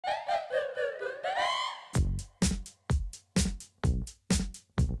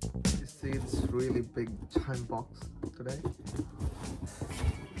see this really big giant box today.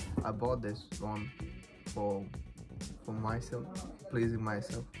 I bought this one for myself, pleasing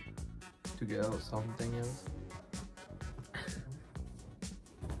myself, to get out something else.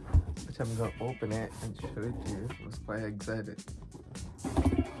 Which I'm gonna open it and show it to you. I was quite excited.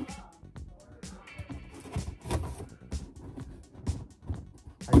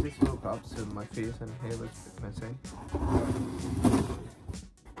 I just woke up, so my face and hair was a bit messy.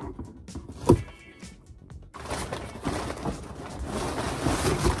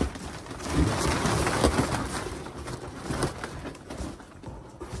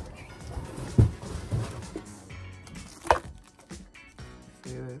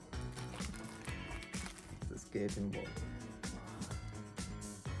 See this? It's a skating board.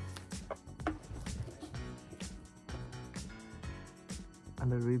 And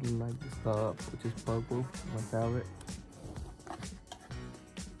I really like this color, which is purple, my favorite.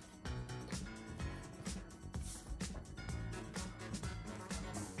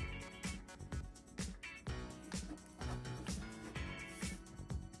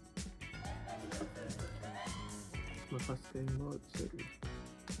 My first skateboard, so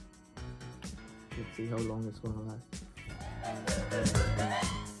let's see how long it's gonna last.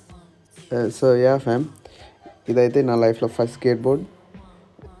 So yeah fam, ఇదైతే నా లైఫ్లో first skate board.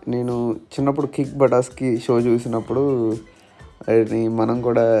 నేను చిన్నప్పుడు kick బటాస్కి show చూసినప్పుడు మనం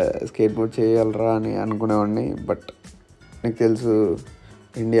కూడా skate board చేయగలరా అని అనుకునేవాడిని. బట్ నీకు తెలుసు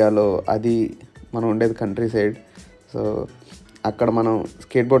ఇండియాలో అది మనం ఉండేది కంట్రీ సైడ్, సో అక్కడ మనం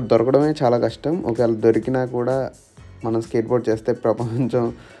స్కేట్ బోర్డ్ దొరకడమే చాలా కష్టం. ఒకవేళ దొరికినా కూడా మనం స్కేట్ బోర్డ్ చేస్తే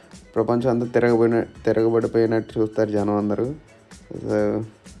ప్రపంచం అంతా తిరగబడిపోయినట్టు చూస్తారు జనం అందరూ.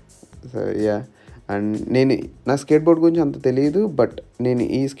 సో యా, అండ్ నేను నా స్కేట్ బోర్డ్ గురించి అంత తెలియదు. బట్ నేను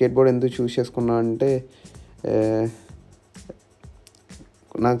ఈ స్కేట్ బోర్డ్ ఎందుకు చూస్ చేసుకున్నా అంటే,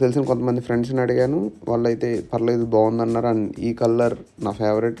 నాకు తెలిసిన కొంతమంది ఫ్రెండ్స్ని అడిగాను, వాళ్ళైతే పర్లేదు బాగుందన్నారు. అండ్ ఈ కలర్ నా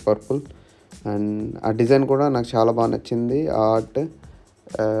ఫేవరెట్, పర్పుల్. అండ్ ఆ డిజైన్ కూడా నాకు చాలా బాగా నచ్చింది. ఆ art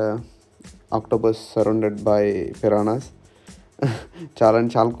octopus surrounded by Piranhas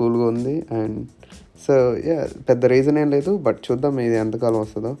చాలా కూల్గా ఉంది. అండ్ సో యా, పెద్ద రీజన్ ఏం లేదు, బట్ చూద్దాం ఇది ఎంతకాలం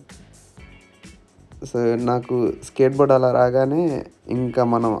వస్తుందో. సో నాకు స్కేట్ బోర్డ్ అలా రాగానే ఇంకా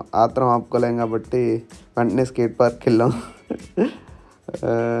మనం ఆత్రం ఆపుకోలేం కాబట్టి వెంటనే స్కేట్ పార్క్కి వెళ్ళాం.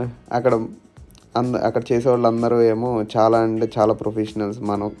 అక్కడ చేసేవాళ్ళు అందరూ ఏమో చాలా అంటే చాలా ప్రొఫెషనల్స్.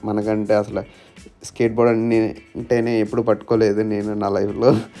 మనకంటే అసలు స్కేట్ బోర్డ్ అంటేనే ఎప్పుడు పట్టుకోలేదు నేను నా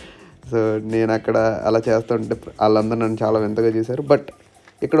లైఫ్లో. సో నేను అక్కడ అలా చేస్తుంటే వాళ్ళందరూ నన్ను చాలా వింతగా చూశారు. బట్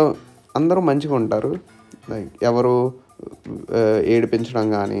ఇక్కడ అందరూ మంచిగా ఉంటారు. లైక్ ఎవరు ఏడిపించడం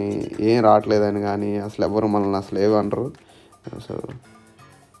కానీ, ఏం రావట్లేదని కానీ అసలు ఎవరు మనల్ని అసలు ఏమనరు. సో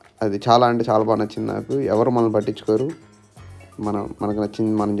అది చాలా అంటే చాలా బాగా నచ్చింది నాకు. ఎవరు మనల్ని పట్టించుకోరు, మనకు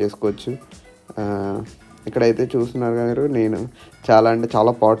నచ్చింది మనం చేసుకోవచ్చు. ఇక్కడైతే చూస్తున్నారు మీరు, నేను చాలా అంటే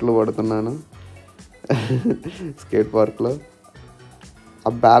చాలా పాటలు పడుతున్నాను స్కేట్ పార్క్లో.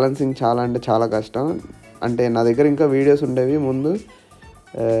 ఆ బ్యాలెన్సింగ్ చాలా అంటే చాలా కష్టం. అంటే నా దగ్గర ఇంకా వీడియోస్ ఉండేవి ముందు,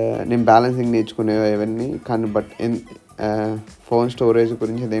 నేను బ్యాలెన్సింగ్ నేర్చుకునేవి ఇవన్నీ. కానీ బట్ ఫోన్ స్టోరేజ్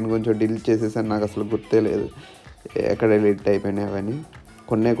గురించి దేని గురించో డిలీట్ చేసేసాను. నాకు అసలు గుర్తే లేదు ఎక్కడ డిలీట్ అయిపోయినాయి అవన్నీ.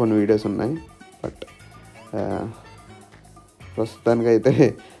 కొన్ని వీడియోస్ ఉన్నాయి. బట్ ప్రస్తుతానికైతే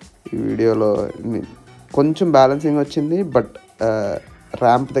ఈ వీడియోలో కొంచెం బ్యాలెన్సింగ్ వచ్చింది. బట్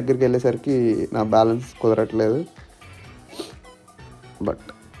ర్యాంప్ దగ్గరికి వెళ్ళేసరికి నా బ్యాలెన్స్ కుదరట్లేదు. బట్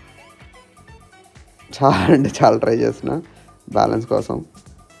చాలా అంటే చాలా ట్రై చేసిన బ్యాలెన్స్ కోసం.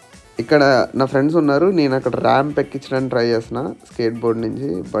 ఇక్కడ నా ఫ్రెండ్స్ ఉన్నారు, నేను అక్కడ ర్యాంప్ ఎక్కించడానికి ట్రై చేసిన స్కేట్ బోర్డ్ నుంచి,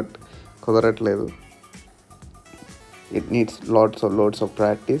 బట్ కుదరట్లేదు. It needs loads of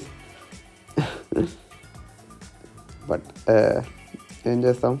practice. But ఏం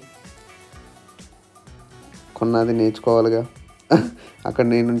చేస్తాం, కొన్నది నేర్చుకోవాలిగా. అక్కడ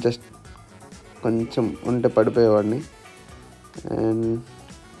నేను జస్ట్ కొంచెం ఉంటే పడిపోయేవాడిని. అండ్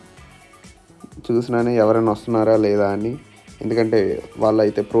చూసినానే ఎవరైనా వస్తున్నారా లేదా అని. ఎందుకంటే వాళ్ళు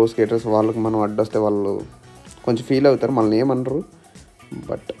అయితే ప్రో స్కేటర్స్, వాళ్ళకి మనం అడ్డొస్తే వాళ్ళు కొంచెం ఫీల్ అవుతారు, మనల్ని ఏమనరు.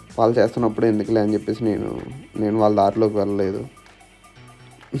 బట్ వాళ్ళు చేస్తున్నప్పుడు ఎందుకులే అని చెప్పేసి నేను వాళ్ళ దారిలోకి వెళ్ళలేదు.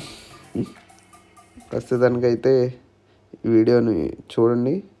 ప్రస్తుతానికైతే ఈ వీడియోని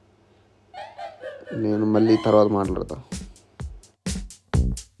చూడండి, నేను మళ్ళీ తర్వాత మాట్లాడతాను.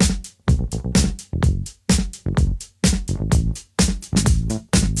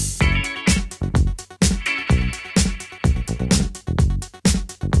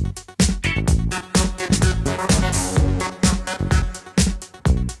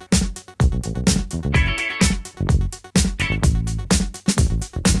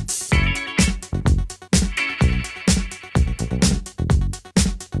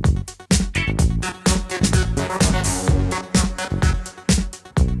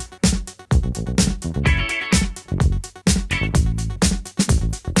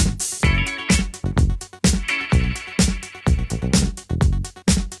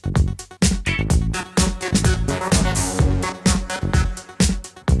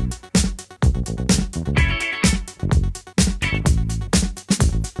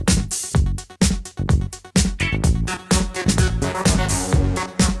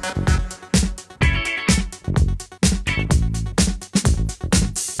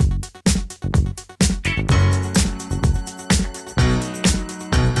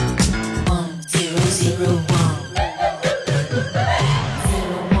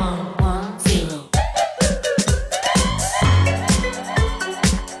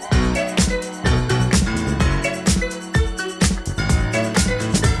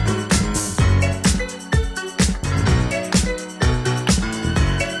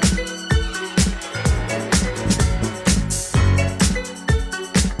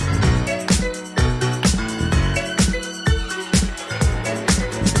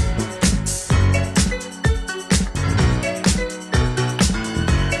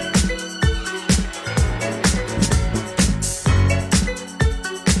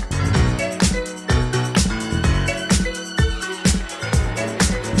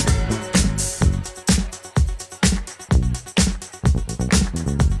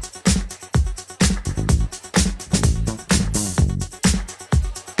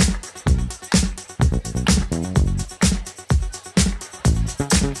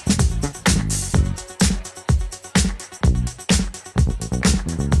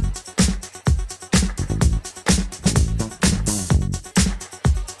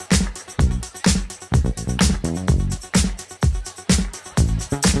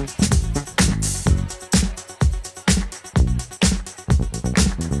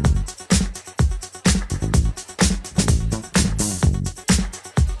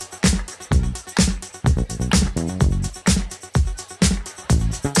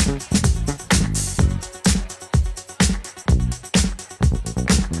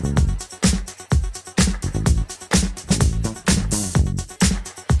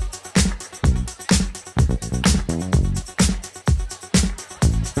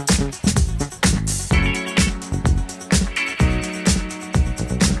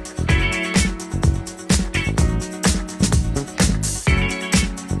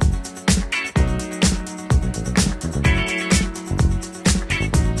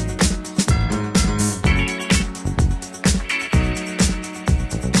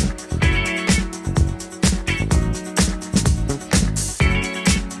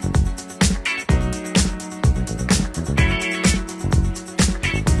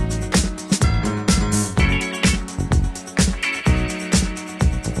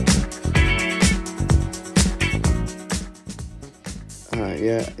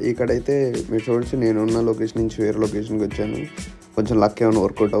 ఇక్కడైతే మీరు చూడొచ్చు, నేను ఉన్న లొకేషన్ నుంచి వేరే లొకేషన్కి వచ్చాను. కొంచెం లక్ ఏమైనా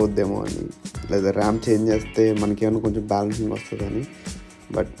వర్కౌట్ అవుద్దేమో అని, లేదా ర్యాంప్ చేంజ్ చేస్తే మనకేమైనా కొంచెం బ్యాలెన్సింగ్ వస్తుందని.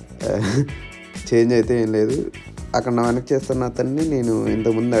 బట్ చేంజ్ అయితే ఏం లేదు. అక్కడ నా వెనక్కి చేస్తున్న అతన్ని నేను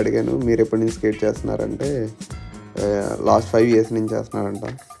ఇంతకుముందు అడిగాను, మీరు ఎప్పటి నుంచి స్కేట్ చేస్తున్నారంటే లాస్ట్ 5 years నుంచి చేస్తున్నారంట.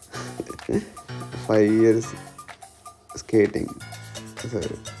 5 years స్కేటింగ్.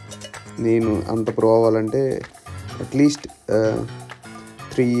 సరే, నేను అంత ప్రో అవ్వాలంటే అట్లీస్ట్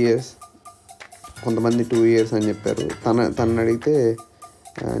 3 years, కొంతమంది 2 years అని చెప్పారు. తనని అడిగితే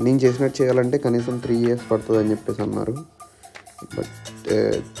నేను చేసినట్టు చేయాలంటే కనీసం 3 years పడుతుందని చెప్పేసి అన్నారు. బట్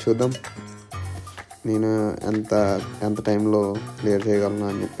చూద్దాం నేను ఎంత టైంలో క్లియర్ చేయగలను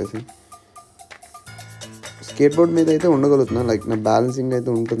అని చెప్పేసి. స్కేట్బోర్డ్ మీద అయితే ఉండగలుగుతున్నా, లైక్ నా బ్యాలెన్సింగ్ అయితే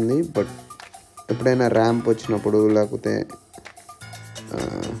ఉంటుంది. బట్ ఎప్పుడైనా ర్యాంప్ వచ్చినప్పుడు, లేకపోతే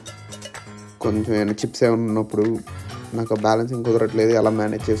కొంచెం ఏమైనా చిప్స్ ఏమైనా ఉన్నప్పుడు నాకు బ్యాలెన్సింగ్ కుదరట్లేదు, ఎలా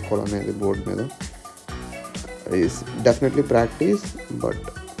మేనేజ్ చేసుకోవాలనేది బోర్డ్ మీద ఈస్ డెఫినెట్లీ ప్రాక్టీస్. బట్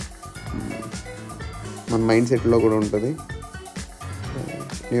మన మైండ్ సెట్లో కూడా ఉంటుంది.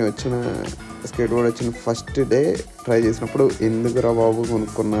 నేను స్కేట్బోర్డ్ వచ్చిన ఫస్ట్ డే ట్రై చేసినప్పుడు ఎందుకురా బాబు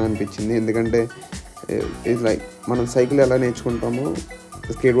కొనుక్కున్నా అనిపించింది. ఎందుకంటే ఇట్స్ లైక్ మనం సైకిల్ ఎలా నేర్చుకుంటామో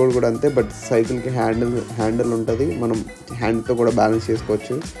స్కేట్బోర్డ్ కూడా అంతే. బట్ సైకిల్కి హ్యాండిల్ ఉంటుంది, మనం హ్యాండ్తో కూడా బ్యాలెన్స్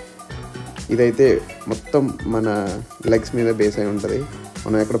చేసుకోవచ్చు. ఇదైతే మొత్తం మన లెగ్స్ మీద బేస్ అయి ఉంటుంది,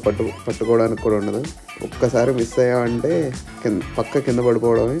 మనం ఎక్కడ పట్టుకోవడానికి కూడా ఉండదు. ఒక్కసారి మిస్ అయ్యామంటే కింద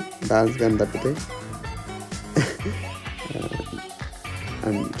పడిపోవడమే, బ్యాలెన్స్ కానీ తప్పితే.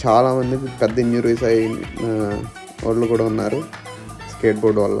 అండ్ చాలామందికి పెద్ద ఇంజురీస్ అయిన వాళ్ళు కూడా ఉన్నారు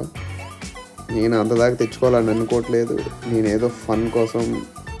స్కేట్బోర్డ్ వల్ల. నేను అంతదాకా తెచ్చుకోవాలని అనుకోవట్లేదు. నేను ఏదో ఫన్ కోసం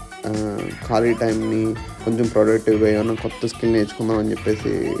ఖాళీ టైంని కొంచెం ప్రొడక్టివ్గా ఏమైనా కొత్త స్కిల్ నేర్చుకుందాం అని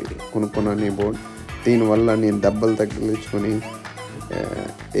చెప్పేసి కొనుక్కున్నాను ఈ బోర్డ్. దీనివల్ల నేను దెబ్బలు తగిలించుకొని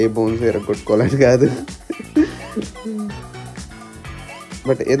ఏ బోన్స్ ఎరగొట్టుకోవాలని కాదు.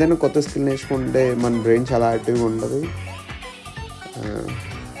 బట్ ఏదైనా కొత్త స్కిల్ నేర్చుకుంటే మన బ్రెయిన్ చాలా యాక్టివ్గా ఉంటుంది.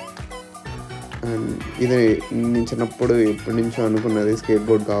 అండ్ ఇది నేను చిన్నప్పుడు ఎప్పటి నుంచో అనుకున్నది,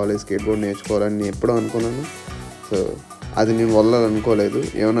 స్కేట్బోర్డ్ కావాలి, స్కేట్బోర్డ్ నేర్చుకోవాలని నేను ఎప్పుడూ అనుకున్నాను. సో అది నేను వదలాలనుకోలేదు.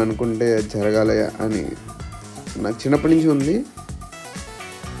 ఏమైనా అనుకుంటే జరగాలి అని నాకు చిన్నప్పటి నుంచి ఉంది.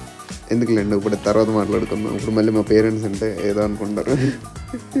 ఎందుకులేండి, ఇప్పుడు తర్వాత మాట్లాడుకుందాం. ఇప్పుడు మళ్ళీ మా పేరెంట్స్ అంటే ఏదో అనుకుంటారు.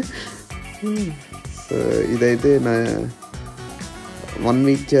 సో ఇదైతే నా 1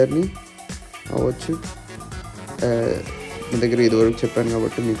 week జర్నీ అవ్వచ్చు. మీ దగ్గర ఇదివరకు చెప్పాను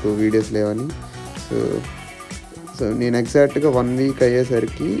కాబట్టి మీకు వీడియోస్ లేవని. సో నేను ఎగ్జాక్ట్గా 1 week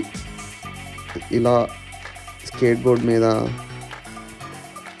అయ్యేసరికి ఇలా స్కేట్బోర్డ్ మీద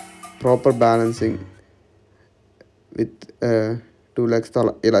ప్రాపర్ బ్యాలెన్సింగ్ విత్ 2 legs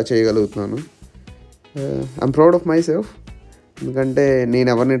ఇలా చేయగలుగుతున్నాను. I'm proud of my self. ఎందుకంటే నేను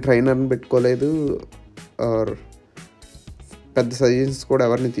ఎవరిని ట్రైనర్ని పెట్టుకోలేదు, ఆర్ పెద్ద సజెషన్స్ కూడా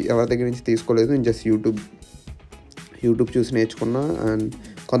ఎవరి దగ్గర నుంచి తీసుకోలేదు. నేను జస్ట్ యూట్యూబ్ చూసి నేర్చుకున్నా. అండ్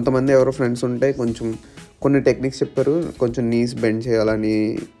కొంతమంది ఎవరో ఫ్రెండ్స్ ఉంటే కొన్ని టెక్నిక్స్ చెప్పారు. కొంచెం నీస్ బెండ్ చేయాలని,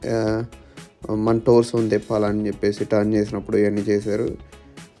 మన టోర్స్ తిప్పాలని చెప్పేసి టర్న్ చేసినప్పుడు ఇవన్నీ చేశారు.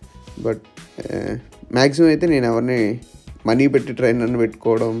 బట్ మ్యాక్సిమం అయితే నేను ఎవరిని మనీ పెట్టి ట్రైనర్ని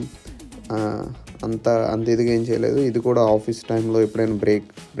పెట్టుకోవడం అంత ఇదిగా ఏం చేయలేదు. ఇది కూడా ఆఫీస్ టైంలో ఎప్పుడైనా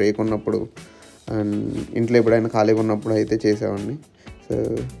బ్రేక్ ఉన్నప్పుడు అండ్ ఇంట్లో ఎప్పుడైనా ఖాళీగా ఉన్నప్పుడు అయితే చేసేవాడిని. So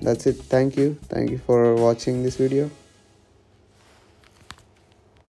that's it. Thank you for watching this video.